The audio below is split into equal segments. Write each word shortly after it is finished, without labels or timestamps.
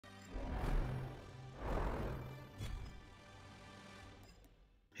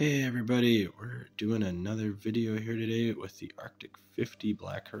Hey everybody, we're doing another video here today with the Arctic 50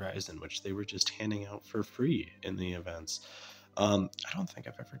 Black Horizon, which they were just handing out for free in the events. I don't think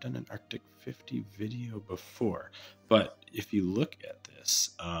I've ever done an Arctic 50 video before, but if you look at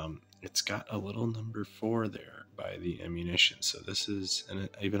this, it's got a little number 4 there by the ammunition. So this is, and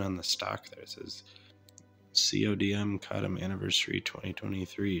even on the stock there, it says CODM Cottom Anniversary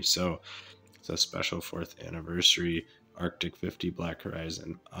 2023. So it's a special 4th anniversary Arctic 50 Black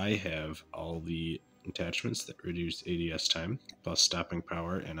Horizon. I have all the attachments that reduce ADS time, plus stopping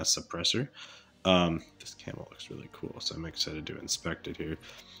power and a suppressor. This camo looks really cool, so I'm excited to inspect it here.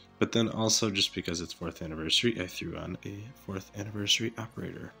 But then also, just because it's 4th anniversary, I threw on a 4th anniversary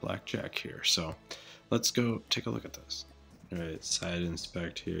operator blackjack here. So let's go take a look at this. All right, side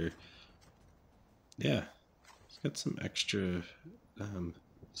inspect here. Yeah, it's got some extra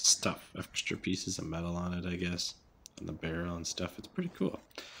stuff, extra pieces of metal on it, I guess, on the barrel and stuff. It's pretty cool.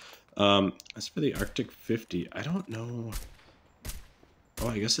 As for the Arctic 50, I don't know. Oh,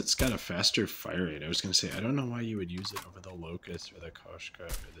 I guess it's got a faster fire rate. I was going to say, I don't know why you would use it over the Locust or the Koshka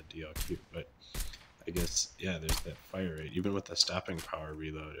or the DLQ, but I guess, yeah, there's that fire rate. Even with the stopping power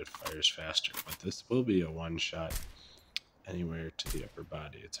reload, it fires faster. But this will be a one-shot anywhere to the upper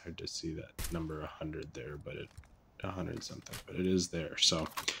body. It's hard to see that number 100 there, but 100 something, but it is there. So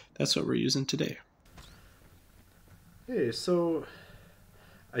that's what we're using today. Hey, so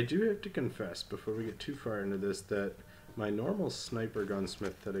I do have to confess before we get too far into this that my normal sniper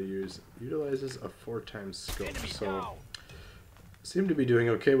gunsmith that I use utilizes a 4x scope, so seem to be doing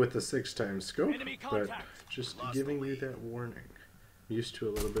okay with the 6x scope, but just giving you that warning. I'm used to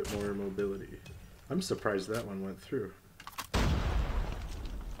a little bit more mobility. I'm surprised that one went through.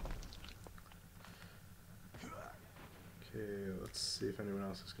 Okay, let's see if anyone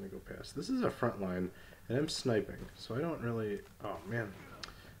else is going to go past. This is a front line, and I'm sniping, so I don't really... Oh, man.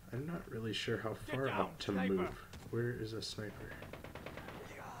 I'm not really sure how far up to move. Where is a sniper?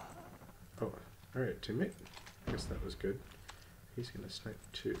 Oh, alright, teammate. I guess that was good. He's going to snipe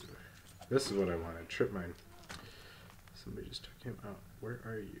too. This is what I wanted. Trip mine. Somebody just took him out. Where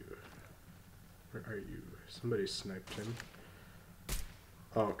are you? Where are you? Somebody sniped him.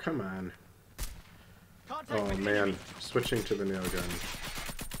 Oh, come on. Oh man, switching to the nail gun.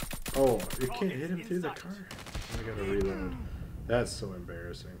 Oh, you can't hit him through the car? I gotta reload. That's so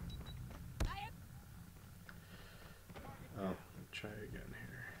embarrassing. Oh, try again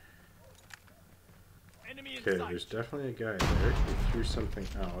here. Okay, there's definitely a guy there. He threw something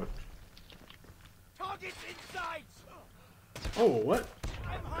out. Oh, what?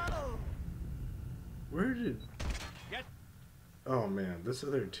 Where did... Oh man, this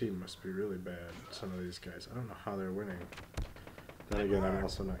other team must be really bad, some of these guys. I don't know how they're winning. Then again, I'm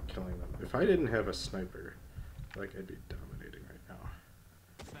also not killing them. If I didn't have a sniper, like I'd be dominating right now.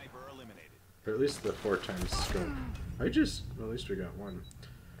 Sniper eliminated. Or at least the 4x scope. Well, at least we got one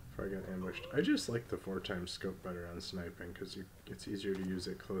before I got ambushed. I just like the 4x scope better on sniping because it's easier to use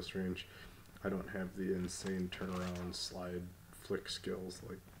at close range. I don't have the insane turnaround, slide, flick skills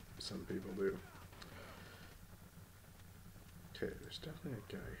like some people do. Okay, there's definitely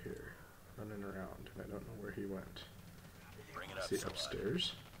a guy here running around, and I don't know where he went. Is he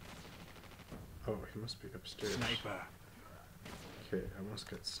upstairs? Oh, he must be upstairs. Sniper. Okay, I almost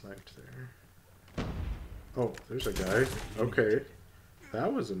got sniped there. Oh, there's a guy. Okay,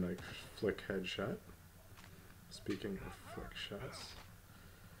 that was a nice flick headshot. Speaking of flick shots.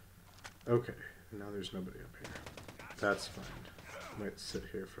 Okay, now there's nobody up here. That's fine. I might sit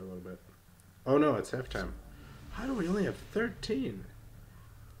here for a little bit. Oh no, it's halftime. How do we only have 13?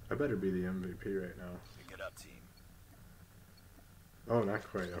 I better be the MVP right now. Pick it up, team. Oh, not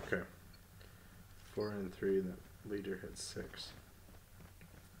quite. Okay. 4 and 3. The leader had 6.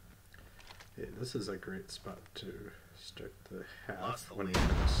 Hey, this is a great spot to start the half when you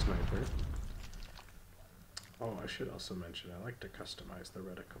have a sniper. Oh, I should also mention I like to customize the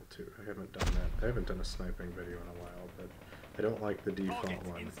reticle too. I haven't done that. I haven't done a sniping video in a while, but I don't like the default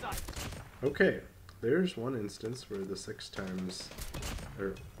one. Okay. There's one instance where the 6x,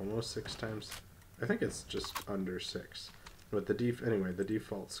 or almost 6x, I think it's just under 6. But the the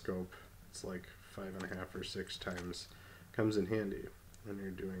default scope, it's like 5.5 or 6x, comes in handy when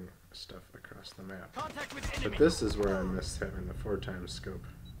you're doing stuff across the map. But this is where I miss having the 4x scope.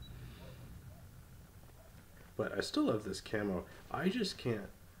 But I still love this camo. I just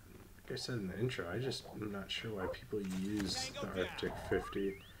can't, like I said in the intro, I'm not sure why people use the Arctic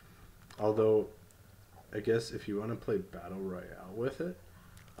 50. Although, I guess if you want to play Battle Royale with it,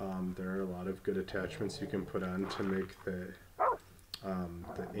 there are a lot of good attachments you can put on to make the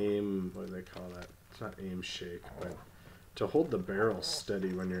aim, what do they call that? It's not aim shake, but to hold the barrel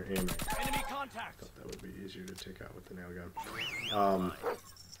steady when you're aiming. Enemy contact. I thought that would be easier to take out with the nail gun.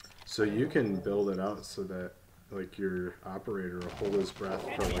 So you can build it out so that like your operator will hold his breath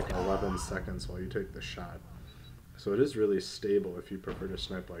for like 11 seconds while you take the shot. So it is really stable if you prefer to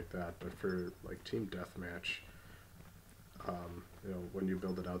snipe like that. But for like team deathmatch, you know, when you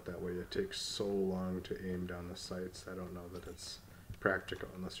build it out that way, it takes so long to aim down the sights. I don't know that it's practical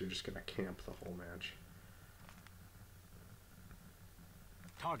unless you're just gonna camp the whole match.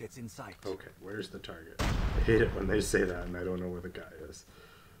 Targets in sight. Okay, where's the target? I hate it when they say that and I don't know where the guy is.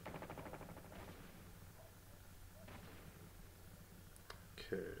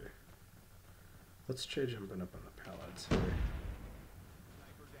 Okay. Let's try jumping up on the pallets here.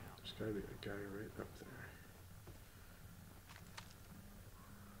 There's gotta be a guy right up there.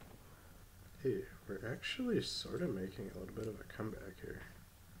 Hey, we're actually sort of making a little bit of a comeback here.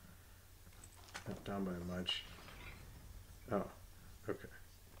 Not down by much. Oh, okay.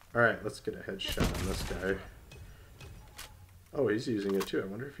 Alright, let's get a headshot on this guy. Oh, he's using it too. I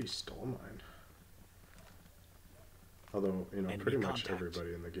wonder if he stole mine. Although, you know, pretty much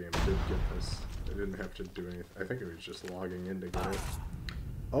everybody in the game did get this. They didn't have to do anything. I think it was just logging in to get it.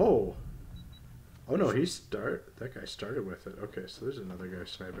 Oh! Oh no, that guy started with it. Okay, so there's another guy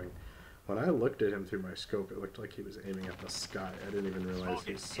sniping. When I looked at him through my scope, it looked like he was aiming at the sky. I didn't even realize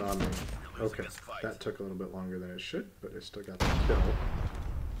he saw me. Okay, that took a little bit longer than it should, but I still got the kill.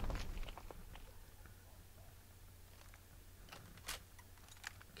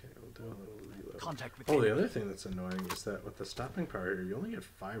 Do a little reload. Oh, the other thing that's annoying is that with the stopping power here, you only get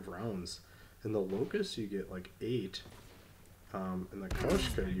 5 rounds. In the Locust, you get like 8. In the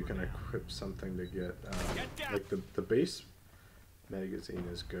Koshka, you can equip something to get, like the base magazine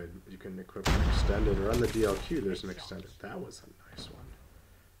is good. You can equip an extended, or on the DLQ, there's an extended. That was a nice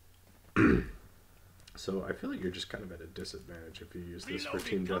one. So I feel like you're just kind of at a disadvantage if you use this for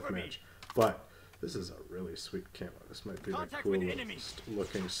team deathmatch. But this is a really sweet camo. This might be the coolest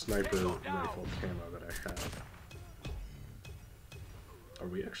looking sniper rifle camo that I have. Are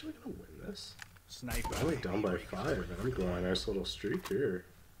we actually going to win this? Sniper. I went down by 5 and I'm going on a nice little streak here.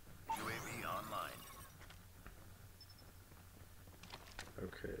 UAV online.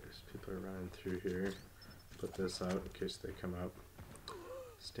 Okay, so people are running through here. Put this out in case they come up.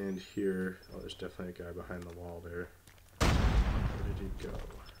 Stand here. Oh, there's definitely a guy behind the wall there. Where did he go?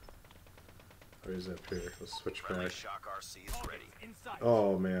 Oh, he's up here. Let's switch back.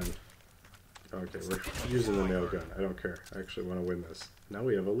 Oh, man. Okay, we're using the nail gun. I don't care. I actually want to win this. Now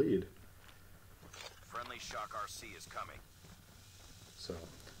we have a lead. Friendly Shock RC is coming. So,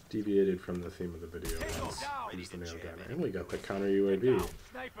 deviated from the theme of the video. Let's use the nail gun. And we got the counter UAV.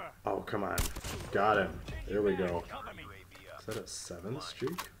 Oh, come on. Got him. There we go. Is that a 7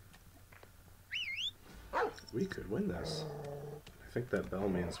 streak? We could win this. I think that bell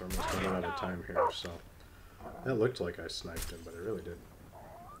means we're almost running out of time here, so... That looked like I sniped him, but it really didn't.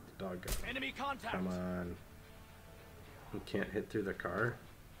 Doggone. Come on. He can't hit through the car?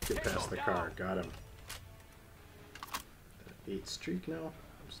 Get past the car. Got him. 8 streak now?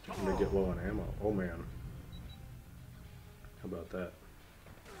 I'm starting to get low on ammo. Oh man. How about that?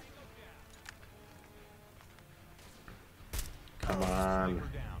 Come on.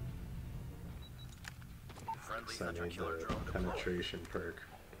 I need the penetration perk.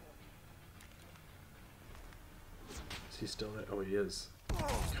 Is he still there? Oh, he is.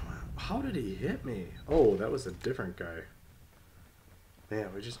 Come on. How did he hit me? Oh, that was a different guy.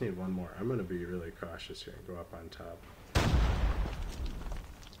 Man, we just need one more. I'm going to be really cautious here and go up on top. I'm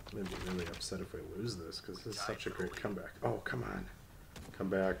going to be really upset if we lose this because this is such a great comeback. Oh, come on. Come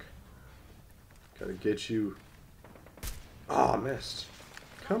back. Gotta get you. Oh, missed.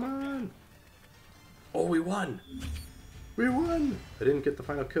 Come on. Oh, we won! We won! I didn't get the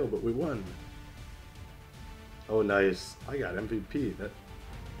final kill, but we won. Oh, nice. I got MVP. That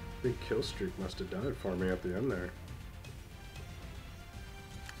big kill streak must have done it for me at the end there.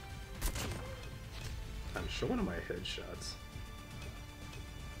 I'm showing my headshots.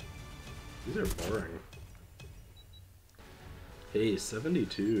 These are boring. Hey,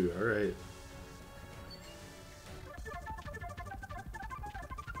 72. Alright.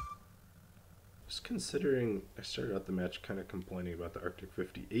 Considering I started out the match kind of complaining about the Arctic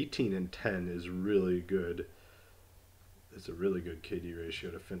 50, 18 and 10 is really good. It's a really good KD ratio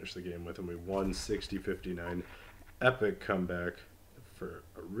to finish the game with, and we won 60-59. Epic comeback for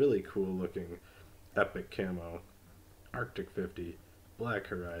a really cool looking epic camo. Arctic 50, Black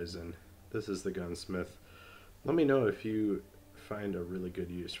Horizon. This is the gunsmith. Let me know if you find a really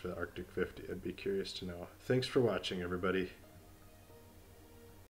good use for the Arctic 50. I'd be curious to know. Thanks for watching, everybody.